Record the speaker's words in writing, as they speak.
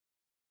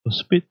The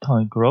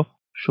speed-time graph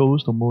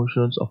shows the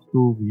motions of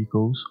two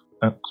vehicles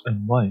x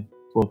and y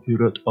for a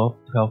period of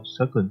 12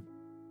 seconds.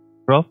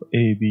 Graph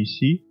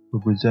ABC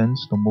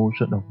represents the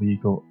motion of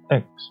vehicle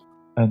x,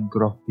 and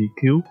graph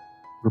PQ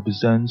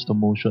represents the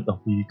motion of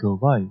vehicle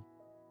y.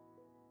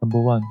 Number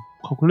 1.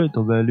 Calculate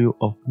the value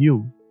of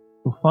u.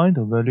 To find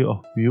the value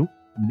of u,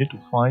 we need to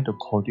find the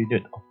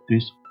coordinate of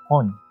this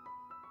point.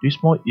 This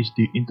point is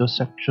the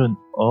intersection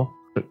of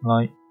straight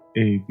line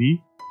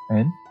AB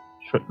and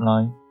straight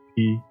line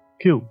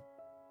PQ.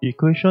 The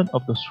equation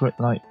of the straight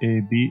line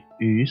AB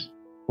is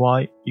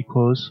y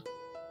equals.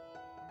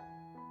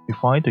 We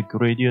find the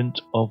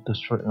gradient of the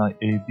straight line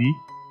AB.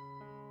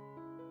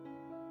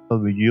 So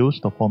we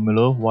use the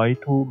formula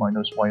y2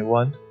 minus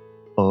y1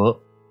 per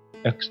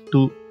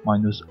x2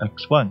 minus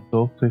x1.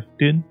 So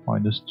 15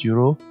 minus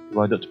 0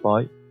 divided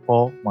by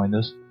 4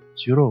 minus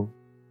 0.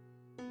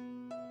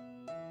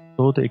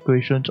 So the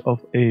equation of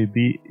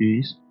AB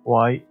is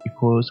y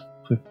equals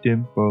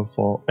 15 per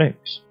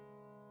 4x.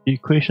 The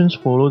equations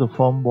follow the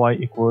form y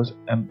equals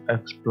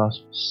mx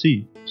plus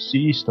c.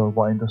 C is the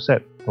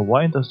y-intercept. The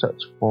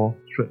y-intercept for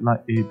straight line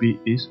AB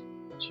is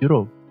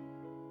 0.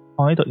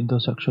 Find the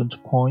intersection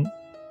point.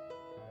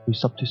 We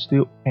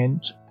substitute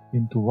n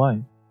into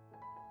y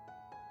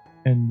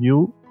and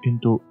u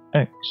into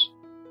x.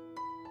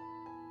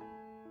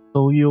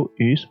 So u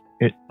is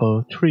 8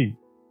 per 3.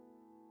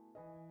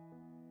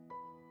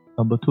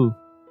 Number 2.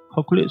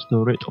 Calculates the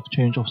rate of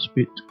change of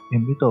speed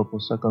in meter per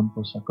second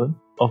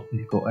of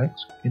vehicle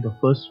x in the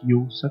first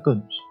u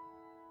seconds.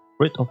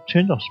 Rate of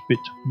change of speed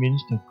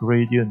means the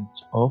gradient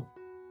of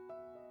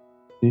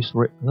this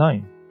red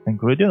line, and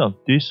gradient of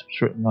this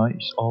straight line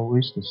is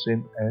always the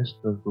same as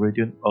the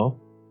gradient of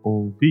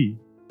OB.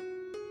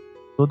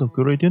 So the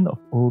gradient of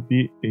OB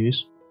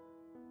is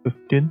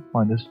 15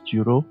 minus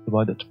 0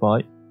 divided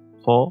by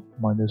 4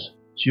 minus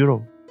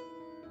 0,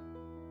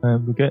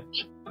 and we get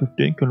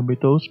 15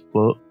 kilometers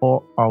per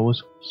 4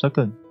 hours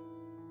second.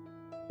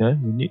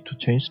 Then we need to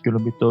change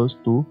kilometers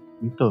to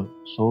meter,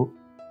 so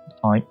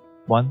time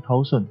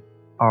 1000,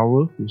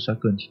 hour to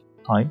seconds,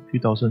 time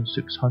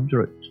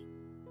 3600.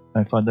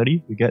 And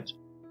finally we get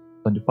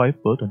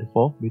 25 per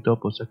 24 meter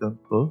per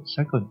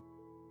second.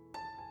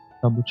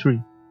 Number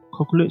 3.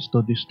 Calculates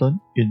the distance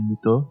in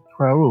meter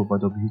traveled by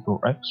the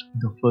vehicle x in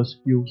the first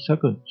few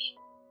seconds.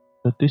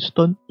 The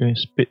distance in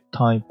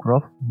speed-time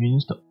graph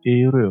means the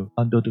area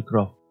under the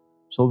graph.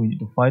 So we need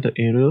to find the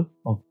area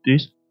of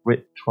this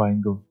red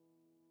triangle.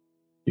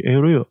 The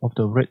area of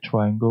the red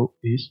triangle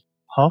is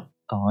half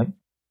time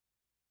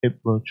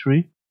 8 per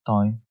 3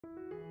 times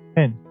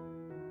 10,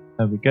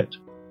 and we get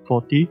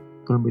 40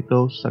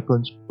 km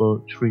seconds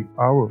per 3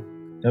 hour.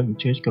 Then we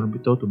change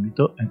kilometer to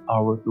meter and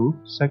hour to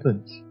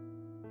seconds.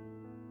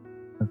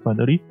 And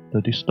finally,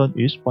 the distance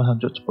is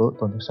 100 per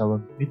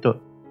 27 meter.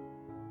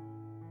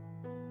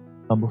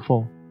 Number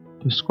 4.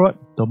 Describe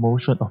the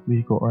motion of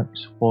vehicle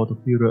x for the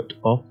period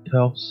of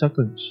 12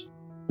 seconds.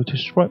 To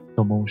describe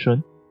the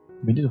motion,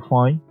 we need to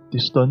find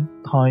distance,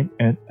 time,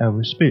 and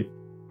average speed.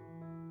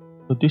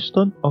 The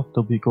distance of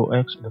the vehicle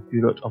x in the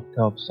period of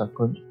 12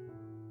 seconds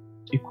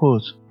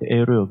equals the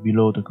area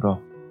below the graph,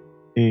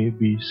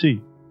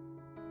 ABC.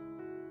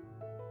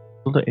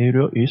 So the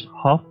area is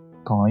half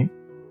time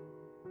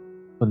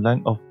the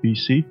length of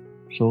BC,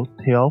 so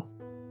 12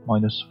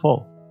 minus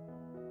 4,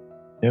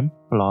 then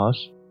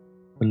plus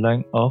the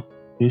length of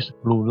this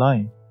blue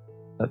line,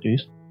 that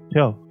is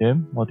 12,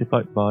 then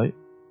multiplied by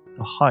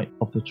the height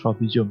of the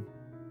trapezium,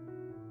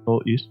 so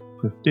is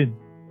 15.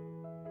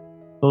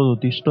 So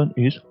the distance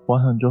is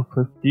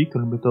 150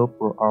 km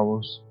per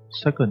hour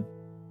second.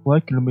 Why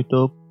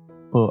km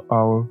per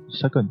hour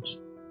second?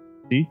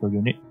 See the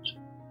unit.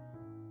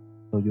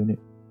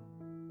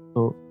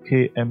 So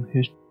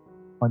kmh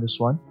minus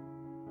 1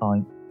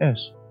 times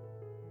s.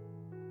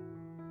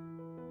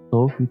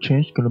 So we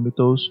change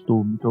kilometers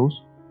to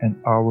meters and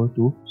hour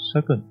to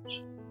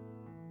seconds.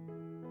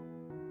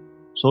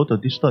 So the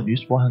distance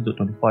is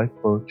 125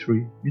 per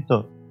 3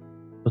 meter.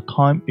 The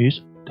time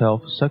is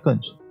 12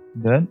 seconds.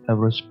 Then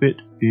average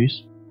speed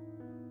is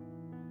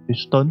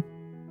distance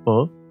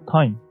per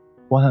time,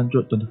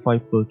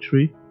 125 per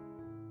 3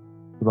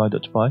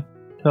 divided by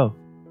 12.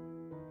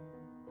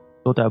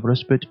 So the average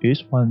speed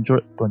is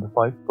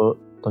 125 per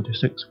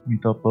 36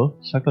 meter per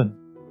second.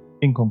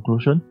 In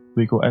conclusion,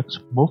 vehicle x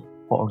moved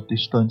for a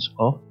distance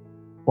of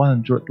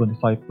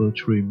 125 per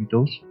 3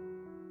 meters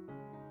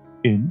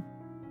in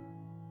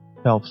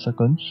 12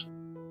 seconds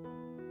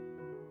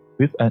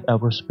with an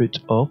average speed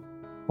of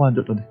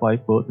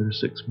 125 per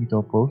 36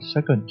 meter per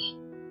second.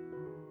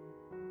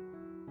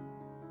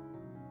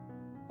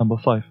 Number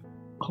 5.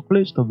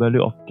 Calculates the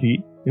value of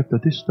t if the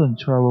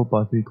distance traveled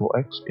by vehicle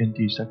x in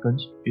t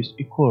seconds is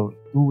equal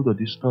to the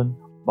distance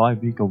by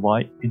vehicle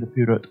y in the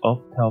period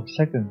of 12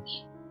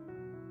 seconds.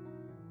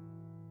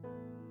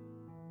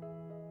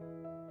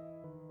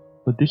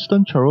 The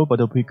distance traveled by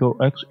the vehicle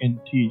x in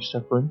t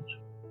seconds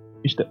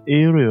is the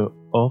area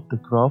of the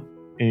graph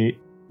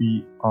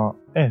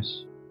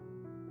ABRS,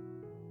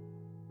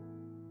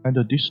 and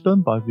the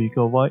distance by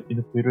vehicle y in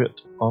the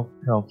period of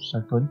 12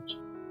 seconds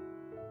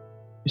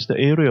is the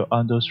area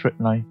under straight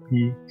line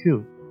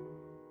PQ.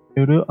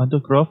 Area under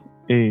graph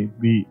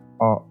ABRS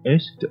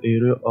is the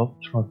area of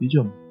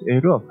trapezium. The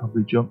area of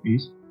trapezium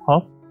is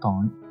half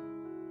times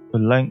the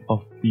length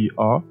of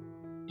BR,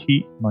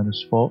 T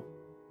minus 4,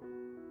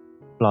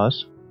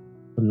 plus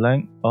the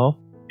length of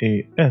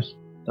AS,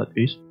 that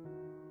is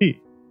T,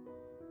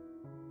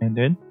 and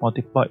then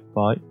multiplied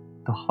by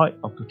the height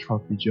of the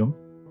trapezium,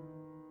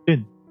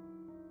 10.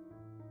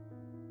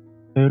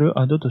 Area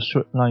under the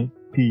straight line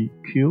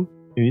PQ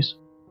is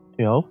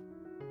 12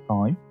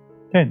 times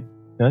 10.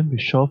 Then we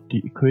solve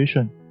the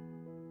equation.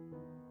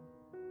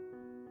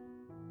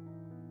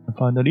 And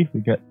finally,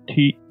 we get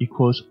T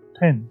equals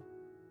 10.